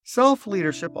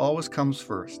Self-leadership always comes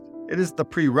first. It is the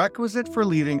prerequisite for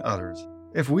leading others.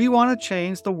 If we want to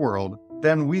change the world,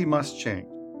 then we must change.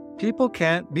 People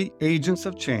can't be agents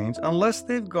of change unless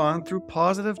they've gone through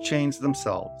positive change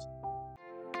themselves.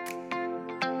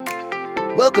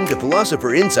 Welcome to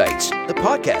Philosopher Insights, the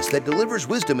podcast that delivers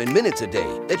wisdom in minutes a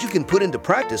day that you can put into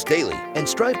practice daily and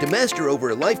strive to master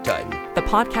over a lifetime. The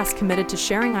podcast committed to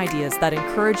sharing ideas that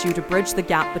encourage you to bridge the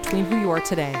gap between who you are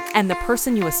today and the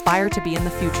person you aspire to be in the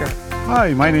future.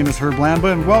 Hi, my name is Herb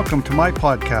Lamba, and welcome to my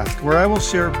podcast, where I will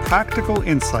share practical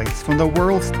insights from the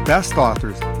world's best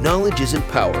authors. Knowledge isn't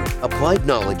power. Applied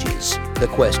knowledge is. The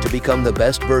quest to become the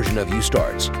best version of you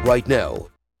starts right now.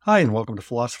 Hi, and welcome to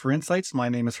Philosopher Insights. My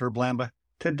name is Herb Lamba.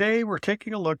 Today, we're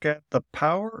taking a look at the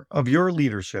power of your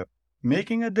leadership,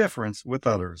 making a difference with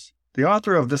others. The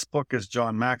author of this book is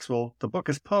John Maxwell. The book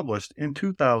is published in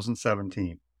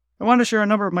 2017. I want to share a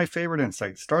number of my favorite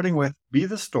insights, starting with Be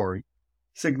the Story,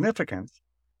 Significance,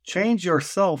 Change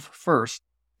Yourself First,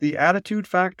 The Attitude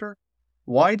Factor,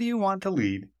 Why Do You Want to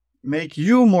Lead, Make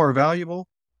You More Valuable,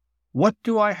 What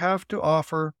Do I Have to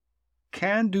Offer,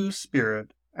 Can-Do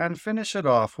Spirit, and finish it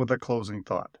off with a closing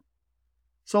thought.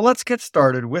 So let's get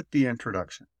started with the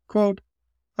introduction. Quote,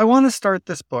 I want to start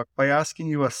this book by asking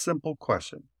you a simple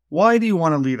question. Why do you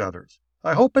want to lead others?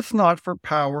 I hope it's not for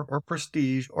power or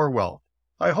prestige or wealth.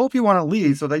 I hope you want to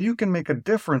lead so that you can make a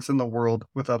difference in the world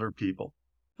with other people.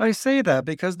 I say that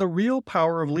because the real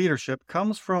power of leadership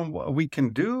comes from what we can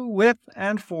do with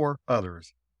and for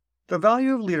others. The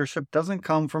value of leadership doesn't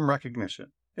come from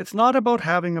recognition. It's not about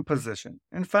having a position.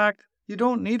 In fact, you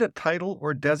don't need a title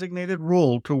or designated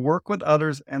role to work with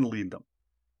others and lead them.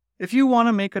 If you want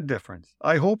to make a difference,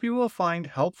 I hope you will find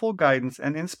helpful guidance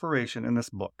and inspiration in this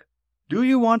book. Do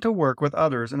you want to work with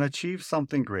others and achieve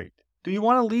something great? Do you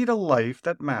want to lead a life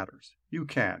that matters? You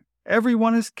can.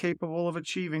 Everyone is capable of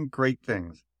achieving great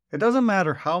things. It doesn't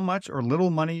matter how much or little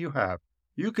money you have.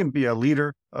 You can be a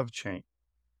leader of change.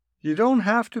 You don't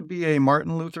have to be a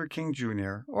Martin Luther King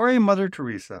Jr. or a Mother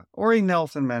Teresa or a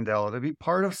Nelson Mandela to be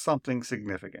part of something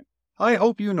significant. I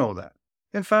hope you know that.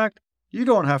 In fact, you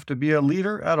don't have to be a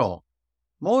leader at all.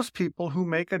 Most people who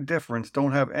make a difference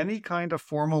don't have any kind of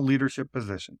formal leadership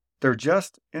position. They're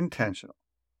just intentional.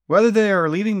 Whether they are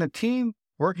leading the team,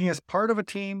 working as part of a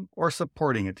team, or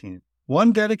supporting a team,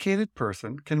 one dedicated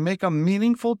person can make a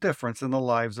meaningful difference in the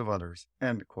lives of others.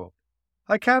 End quote.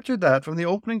 I captured that from the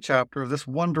opening chapter of this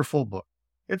wonderful book.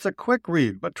 It's a quick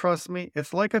read, but trust me,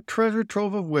 it's like a treasure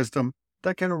trove of wisdom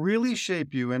that can really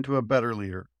shape you into a better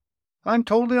leader. I'm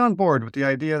totally on board with the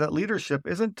idea that leadership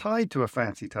isn't tied to a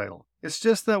fancy title. It's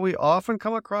just that we often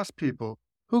come across people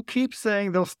who keep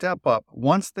saying they'll step up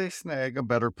once they snag a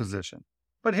better position.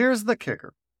 But here's the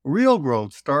kicker. Real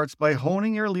growth starts by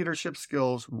honing your leadership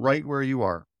skills right where you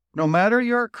are, no matter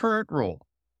your current role.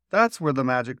 That's where the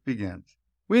magic begins.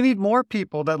 We need more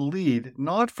people that lead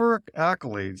not for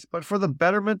accolades, but for the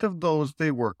betterment of those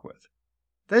they work with.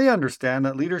 They understand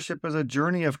that leadership is a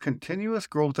journey of continuous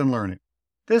growth and learning.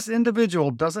 This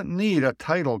individual doesn't need a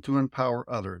title to empower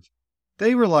others.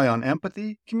 They rely on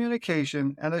empathy,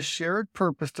 communication, and a shared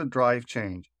purpose to drive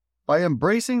change. By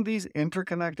embracing these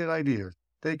interconnected ideas,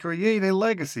 they create a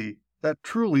legacy that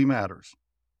truly matters.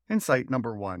 Insight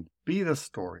number 1, be the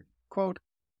story. Quote,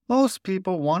 most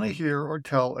people want to hear or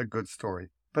tell a good story,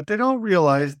 but they don't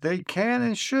realize they can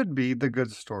and should be the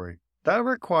good story. That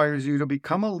requires you to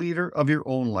become a leader of your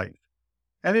own life.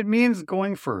 And it means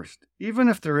going first, even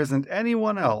if there isn't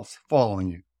anyone else following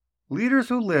you. Leaders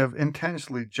who live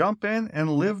intentionally jump in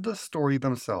and live the story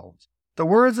themselves. The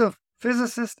words of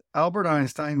physicist Albert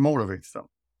Einstein motivates them.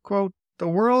 Quote, the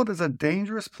world is a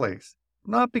dangerous place,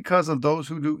 not because of those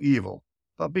who do evil,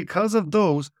 but because of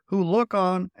those who look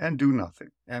on and do nothing.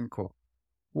 End quote.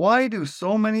 Why do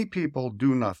so many people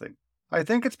do nothing? I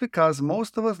think it's because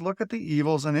most of us look at the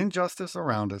evils and injustice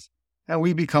around us and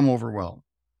we become overwhelmed.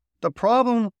 The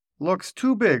problem looks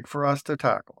too big for us to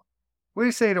tackle.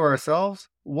 We say to ourselves,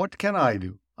 what can I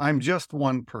do? I'm just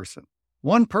one person.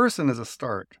 One person is a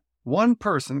start. One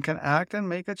person can act and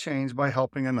make a change by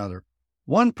helping another.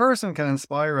 One person can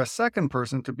inspire a second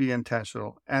person to be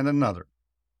intentional and another.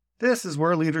 This is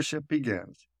where leadership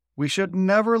begins. We should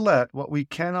never let what we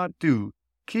cannot do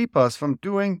keep us from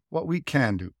doing what we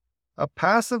can do. A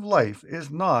passive life is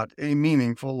not a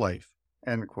meaningful life.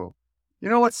 End quote. You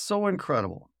know what's so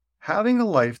incredible? Having a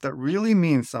life that really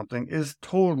means something is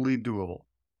totally doable.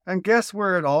 And guess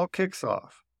where it all kicks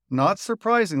off? Not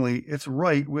surprisingly, it's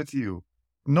right with you.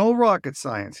 No rocket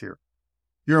science here.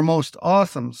 Your most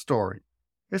awesome story.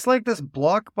 It's like this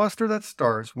blockbuster that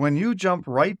starts when you jump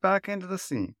right back into the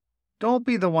scene. Don't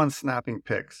be the one snapping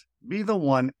pics. Be the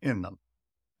one in them.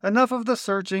 Enough of the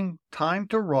searching, time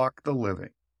to rock the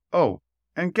living. Oh,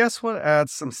 and guess what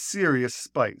adds some serious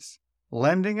spice?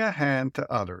 Lending a hand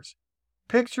to others.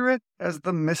 Picture it as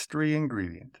the mystery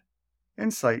ingredient.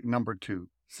 Insight number 2,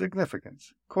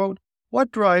 significance. Quote,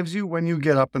 what drives you when you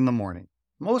get up in the morning?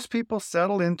 Most people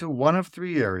settle into one of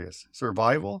 3 areas: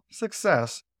 survival,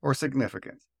 success, or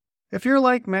significance. If you're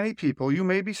like many people, you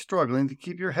may be struggling to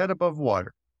keep your head above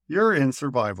water. You're in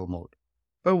survival mode.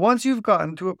 But once you've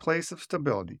gotten to a place of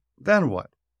stability, then what?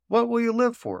 What will you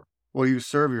live for? Will you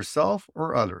serve yourself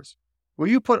or others? Will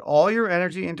you put all your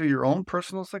energy into your own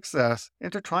personal success,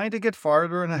 into trying to get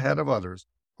farther and ahead of others?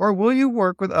 Or will you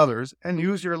work with others and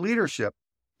use your leadership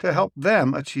to help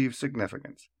them achieve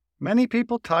significance? Many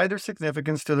people tie their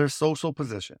significance to their social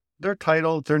position, their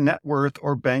title, their net worth,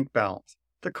 or bank balance,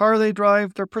 the car they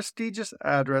drive, their prestigious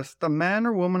address, the man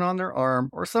or woman on their arm,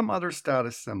 or some other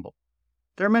status symbol.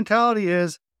 Their mentality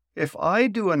is, if I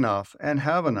do enough and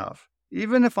have enough,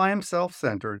 even if I am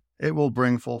self-centered, it will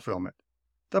bring fulfillment.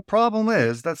 The problem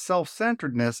is that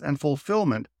self-centeredness and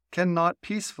fulfillment cannot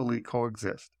peacefully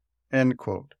coexist. End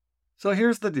quote. So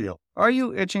here's the deal. Are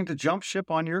you itching to jump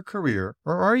ship on your career,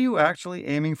 or are you actually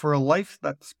aiming for a life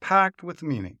that's packed with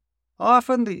meaning?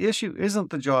 Often the issue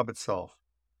isn't the job itself.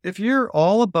 If you're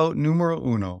all about numero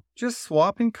uno, just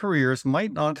swapping careers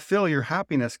might not fill your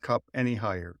happiness cup any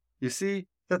higher. You see,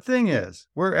 the thing is,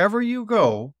 wherever you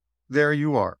go, there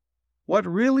you are. What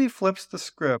really flips the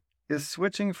script is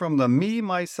switching from the me,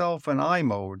 myself, and I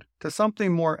mode to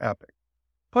something more epic.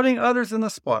 Putting others in the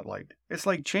spotlight. It's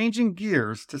like changing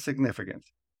gears to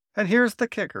significance. And here's the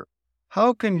kicker.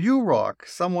 How can you rock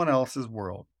someone else's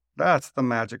world? That's the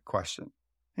magic question.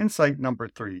 Insight number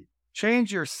 3.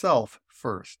 Change yourself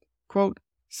first. Quote,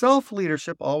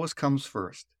 self-leadership always comes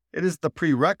first. It is the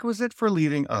prerequisite for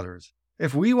leading others.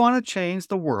 If we want to change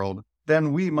the world,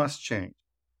 then we must change.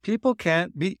 People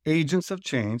can't be agents of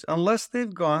change unless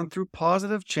they've gone through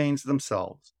positive change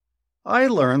themselves. I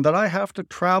learned that I have to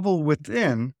travel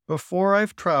within before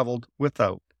I've traveled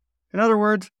without. In other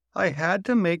words, I had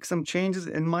to make some changes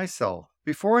in myself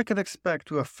before I could expect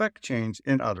to affect change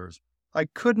in others. I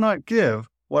could not give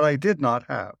what I did not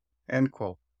have. End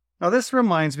quote. Now this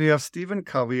reminds me of Stephen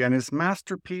Covey and his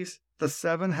masterpiece, The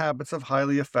 7 Habits of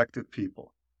Highly Effective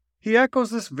People. He echoes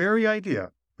this very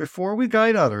idea. Before we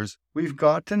guide others, we've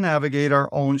got to navigate our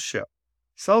own ship.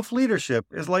 Self-leadership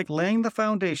is like laying the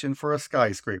foundation for a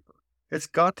skyscraper. It's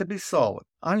got to be solid,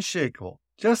 unshakable.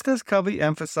 Just as Covey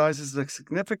emphasizes the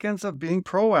significance of being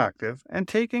proactive and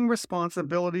taking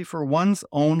responsibility for one's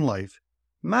own life,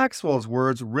 Maxwell's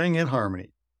words ring in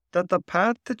harmony, that the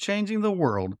path to changing the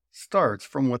world starts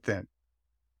from within.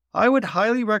 I would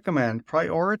highly recommend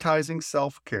prioritizing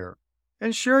self-care.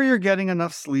 Ensure you're getting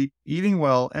enough sleep, eating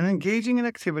well, and engaging in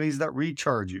activities that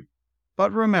recharge you.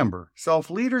 But remember,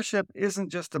 self-leadership isn't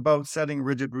just about setting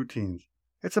rigid routines.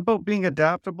 It's about being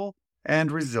adaptable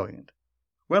and resilient.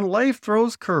 When life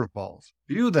throws curveballs,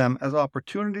 view them as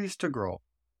opportunities to grow.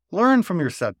 Learn from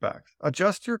your setbacks,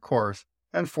 adjust your course,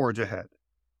 and forge ahead.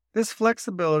 This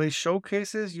flexibility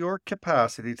showcases your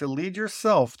capacity to lead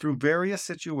yourself through various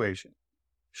situations,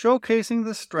 showcasing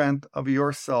the strength of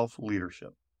your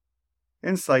self-leadership.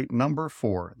 Insight number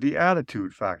 4, the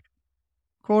attitude factor.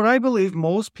 Quote, I believe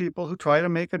most people who try to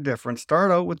make a difference start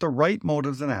out with the right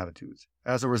motives and attitudes.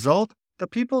 As a result, the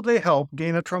people they help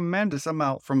gain a tremendous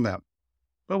amount from them.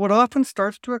 But what often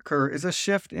starts to occur is a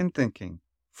shift in thinking,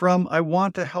 from I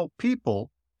want to help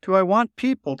people to I want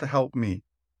people to help me.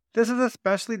 This is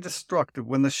especially destructive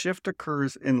when the shift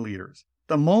occurs in leaders.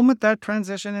 The moment that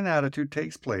transition in attitude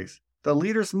takes place, the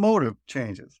leader's motive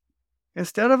changes.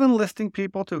 Instead of enlisting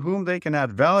people to whom they can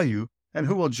add value and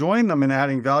who will join them in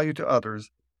adding value to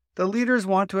others, the leaders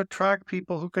want to attract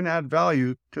people who can add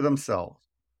value to themselves.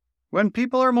 When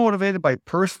people are motivated by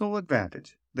personal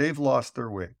advantage, they've lost their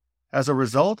way. As a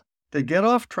result, they get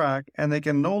off track and they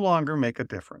can no longer make a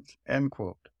difference. End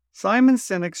quote. Simon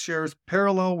Sinek shares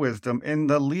parallel wisdom in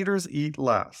The Leaders Eat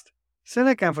Last.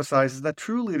 Sinek emphasizes that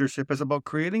true leadership is about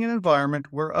creating an environment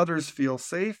where others feel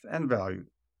safe and valued.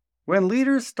 When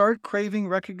leaders start craving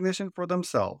recognition for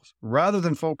themselves, rather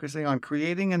than focusing on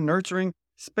creating and nurturing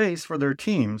space for their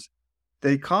teams,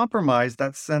 they compromise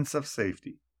that sense of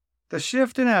safety. The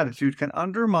shift in attitude can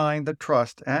undermine the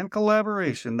trust and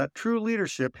collaboration that true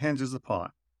leadership hinges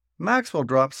upon. Maxwell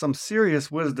drops some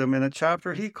serious wisdom in a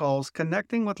chapter he calls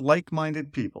Connecting with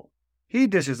Like-Minded People. He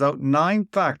dishes out 9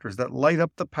 factors that light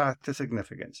up the path to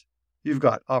significance. You've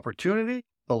got opportunity,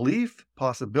 belief,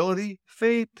 possibility,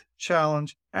 faith,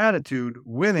 challenge, attitude,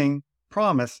 winning,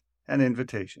 promise, and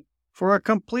invitation. For a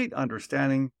complete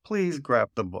understanding, please grab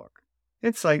the book.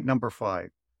 Insight number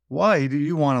 5. Why do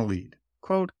you want to lead?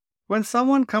 Quote, when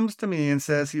someone comes to me and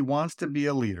says he wants to be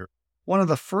a leader, one of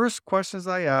the first questions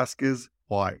I ask is,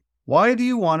 why? Why do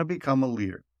you want to become a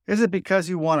leader? Is it because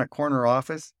you want a corner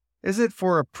office? Is it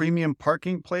for a premium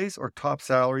parking place or top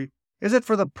salary? Is it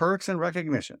for the perks and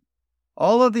recognition?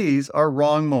 All of these are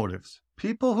wrong motives.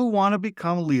 People who want to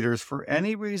become leaders for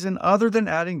any reason other than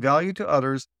adding value to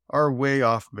others are way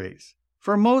off base.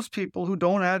 For most people who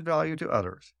don't add value to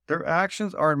others, their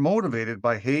actions aren't motivated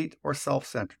by hate or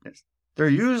self-centeredness. They're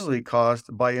usually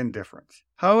caused by indifference.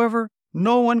 However,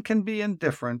 no one can be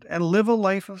indifferent and live a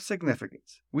life of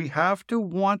significance. We have to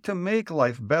want to make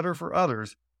life better for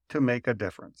others to make a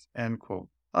difference. End quote.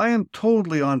 I am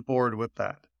totally on board with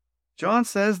that. John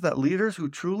says that leaders who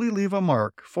truly leave a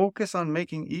mark focus on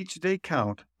making each day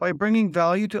count by bringing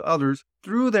value to others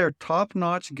through their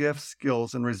top-notch gifts,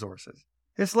 skills, and resources.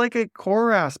 It's like a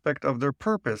core aspect of their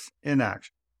purpose in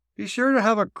action. Be sure to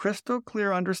have a crystal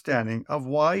clear understanding of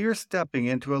why you're stepping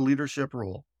into a leadership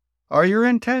role. Are your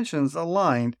intentions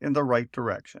aligned in the right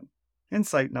direction?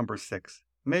 Insight number 6.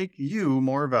 Make you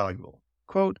more valuable.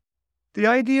 Quote, the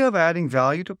idea of adding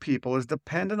value to people is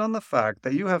dependent on the fact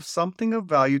that you have something of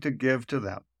value to give to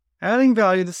them. Adding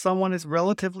value to someone is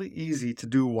relatively easy to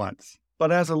do once,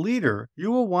 but as a leader, you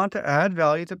will want to add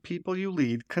value to people you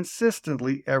lead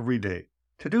consistently every day.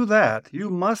 To do that, you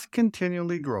must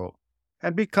continually grow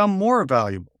and become more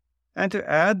valuable. And to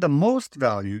add the most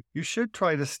value, you should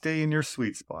try to stay in your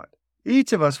sweet spot.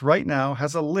 Each of us right now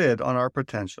has a lid on our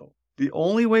potential. The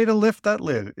only way to lift that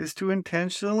lid is to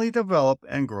intentionally develop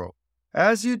and grow.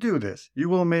 As you do this, you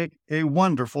will make a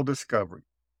wonderful discovery.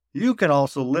 You can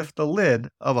also lift the lid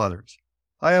of others.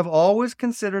 I have always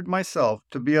considered myself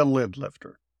to be a lid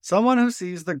lifter, someone who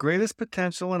sees the greatest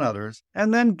potential in others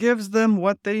and then gives them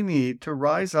what they need to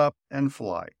rise up and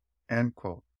fly. End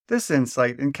quote. This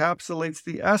insight encapsulates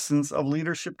the essence of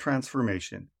leadership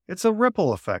transformation. It's a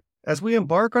ripple effect. As we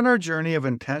embark on our journey of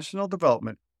intentional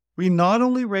development, we not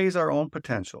only raise our own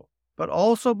potential, but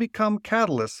also become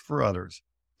catalysts for others.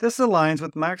 This aligns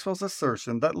with Maxwell's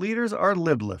assertion that leaders are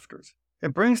lid lifters.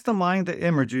 It brings to mind the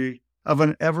imagery of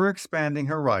an ever-expanding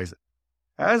horizon.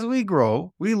 As we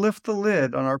grow, we lift the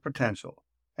lid on our potential.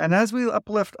 And as we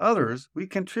uplift others, we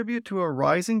contribute to a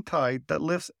rising tide that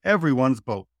lifts everyone's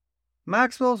boat.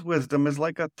 Maxwell's wisdom is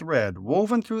like a thread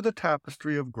woven through the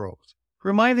tapestry of growth,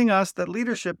 reminding us that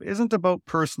leadership isn't about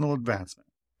personal advancement,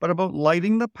 but about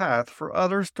lighting the path for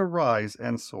others to rise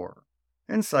and soar.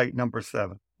 Insight number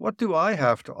 7. What do I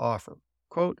have to offer?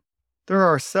 Quote, there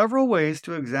are several ways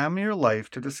to examine your life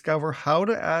to discover how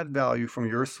to add value from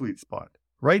your sweet spot.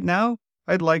 Right now,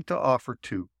 I'd like to offer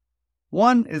 2.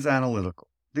 One is analytical.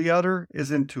 The other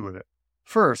is intuitive.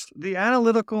 First, the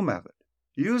analytical method.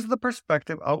 Use the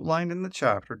perspective outlined in the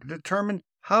chapter to determine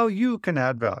how you can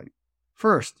add value.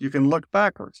 First, you can look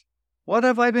backwards. What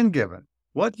have I been given?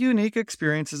 What unique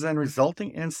experiences and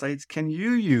resulting insights can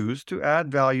you use to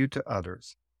add value to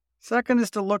others? Second is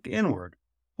to look inward.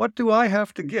 What do I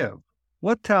have to give?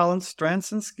 What talents,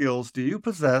 strengths, and skills do you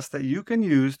possess that you can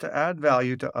use to add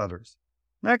value to others?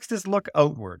 Next is look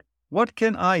outward. What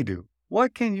can I do?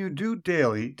 What can you do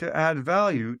daily to add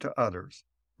value to others?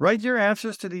 Write your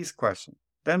answers to these questions,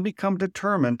 then become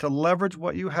determined to leverage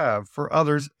what you have for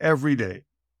others every day.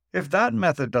 If that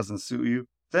method doesn't suit you,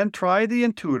 then try the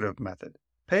intuitive method.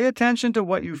 Pay attention to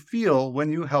what you feel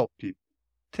when you help people.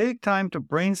 Take time to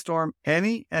brainstorm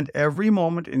any and every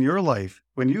moment in your life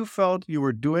when you felt you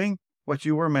were doing what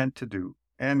you were meant to do.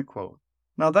 End quote.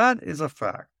 Now that is a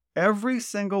fact. Every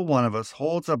single one of us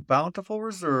holds a bountiful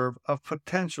reserve of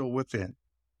potential within.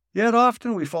 Yet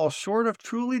often we fall short of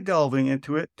truly delving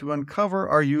into it to uncover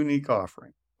our unique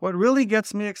offering. What really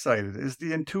gets me excited is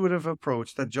the intuitive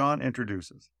approach that John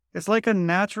introduces. It's like a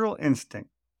natural instinct,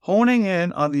 honing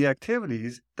in on the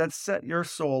activities that set your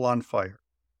soul on fire.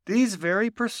 These very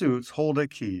pursuits hold a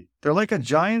key. They're like a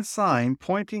giant sign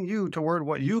pointing you toward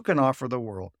what you can offer the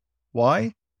world.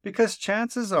 Why? Because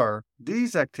chances are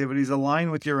these activities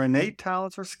align with your innate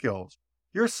talents or skills,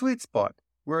 your sweet spot,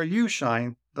 where you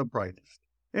shine the brightest.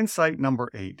 Insight number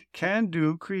 8,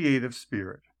 can-do creative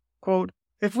spirit. Quote,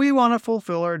 if we want to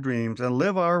fulfill our dreams and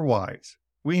live our whys,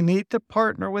 we need to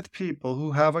partner with people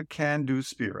who have a can-do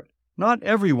spirit. Not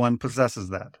everyone possesses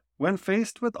that. When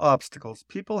faced with obstacles,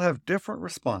 people have different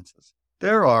responses.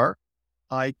 There are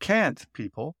I can't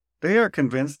people. They are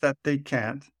convinced that they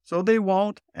can't, so they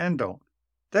won't and don't.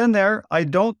 Then there are I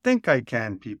don't think I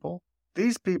can people.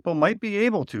 These people might be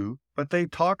able to, but they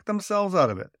talk themselves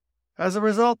out of it. As a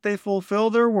result, they fulfill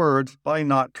their words by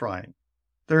not trying.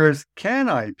 There is can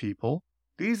I people.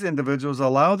 These individuals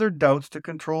allow their doubts to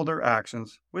control their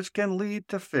actions, which can lead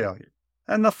to failure.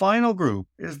 And the final group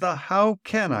is the how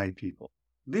can I people.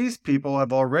 These people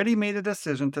have already made a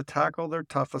decision to tackle their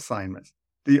tough assignments.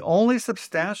 The only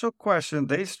substantial question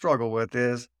they struggle with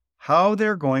is how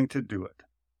they're going to do it.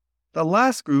 The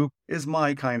last group is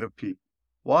my kind of people.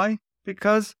 Why?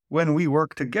 Because when we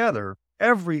work together,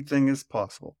 everything is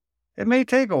possible. It may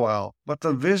take a while, but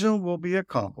the vision will be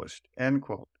accomplished. End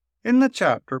quote. In the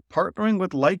chapter, Partnering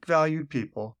with Like-Valued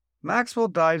People, Maxwell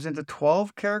dives into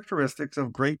 12 characteristics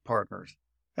of great partners.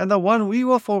 And the one we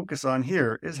will focus on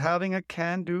here is having a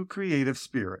can-do creative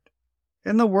spirit.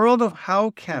 In the world of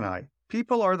how can I,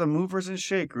 people are the movers and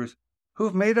shakers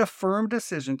who've made a firm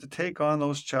decision to take on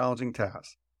those challenging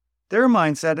tasks. Their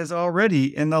mindset is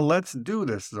already in the let's do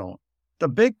this zone. The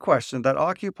big question that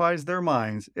occupies their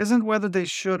minds isn't whether they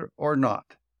should or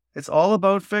not. It's all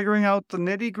about figuring out the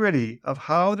nitty-gritty of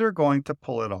how they're going to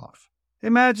pull it off.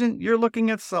 Imagine you're looking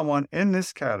at someone in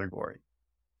this category.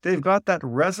 They've got that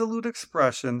resolute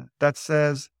expression that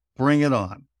says, bring it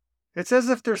on. It's as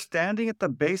if they're standing at the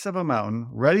base of a mountain,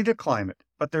 ready to climb it,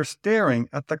 but they're staring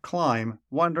at the climb,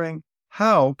 wondering,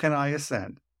 how can I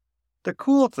ascend? The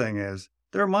cool thing is,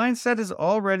 their mindset is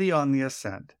already on the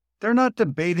ascent. They're not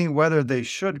debating whether they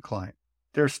should climb.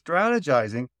 They're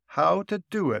strategizing how to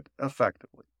do it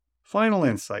effectively. Final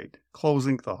insight,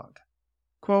 closing thought.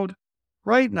 Quote,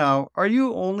 right now, are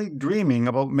you only dreaming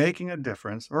about making a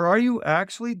difference, or are you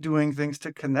actually doing things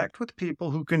to connect with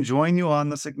people who can join you on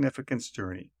the significance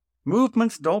journey?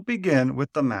 Movements don't begin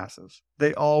with the masses.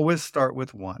 They always start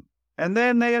with one, and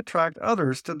then they attract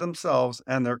others to themselves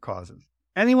and their causes.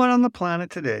 Anyone on the planet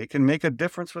today can make a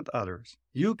difference with others.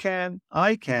 You can,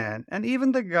 I can, and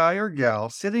even the guy or gal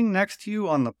sitting next to you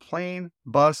on the plane,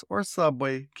 bus, or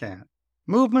subway can.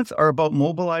 Movements are about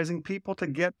mobilizing people to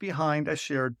get behind a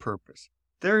shared purpose.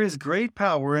 There is great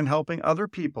power in helping other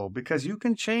people because you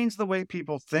can change the way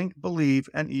people think, believe,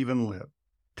 and even live.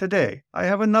 Today, I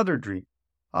have another dream.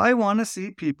 I want to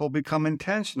see people become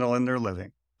intentional in their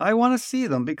living. I want to see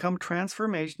them become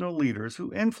transformational leaders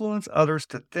who influence others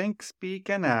to think, speak,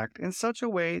 and act in such a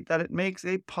way that it makes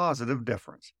a positive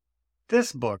difference.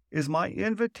 This book is my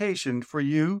invitation for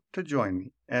you to join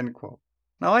me. End quote.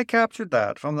 Now, I captured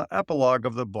that from the epilogue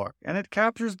of the book, and it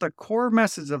captures the core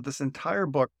message of this entire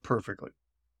book perfectly.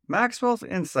 Maxwell's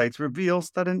insights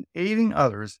reveals that in aiding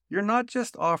others, you're not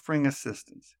just offering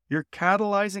assistance, you're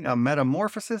catalyzing a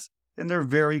metamorphosis in their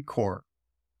very core.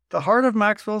 The heart of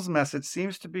Maxwell's message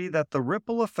seems to be that the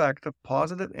ripple effect of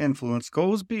positive influence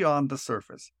goes beyond the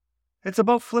surface. It's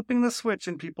about flipping the switch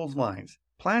in people's minds,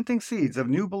 planting seeds of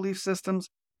new belief systems,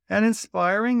 and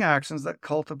inspiring actions that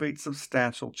cultivate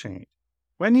substantial change.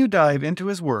 When you dive into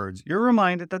his words, you're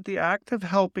reminded that the act of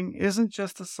helping isn't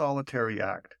just a solitary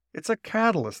act. It's a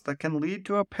catalyst that can lead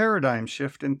to a paradigm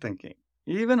shift in thinking,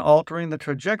 even altering the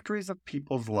trajectories of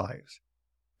people's lives.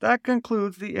 That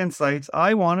concludes the insights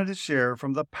I wanted to share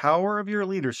from The Power of Your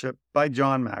Leadership by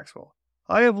John Maxwell.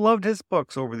 I have loved his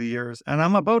books over the years, and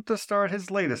I'm about to start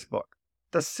his latest book,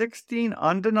 The 16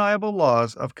 Undeniable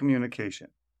Laws of Communication.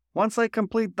 Once I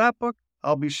complete that book,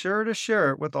 I'll be sure to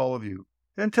share it with all of you.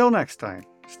 Until next time,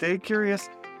 stay curious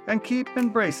and keep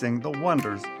embracing the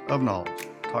wonders of knowledge.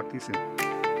 Talk to you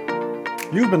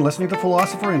soon. You've been listening to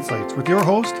Philosopher Insights with your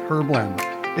host, Herb Lambert.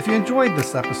 If you enjoyed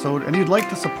this episode and you'd like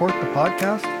to support the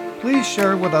podcast, please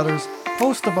share it with others,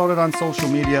 post about it on social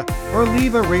media, or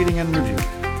leave a rating and review.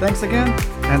 Thanks again,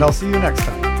 and I'll see you next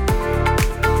time.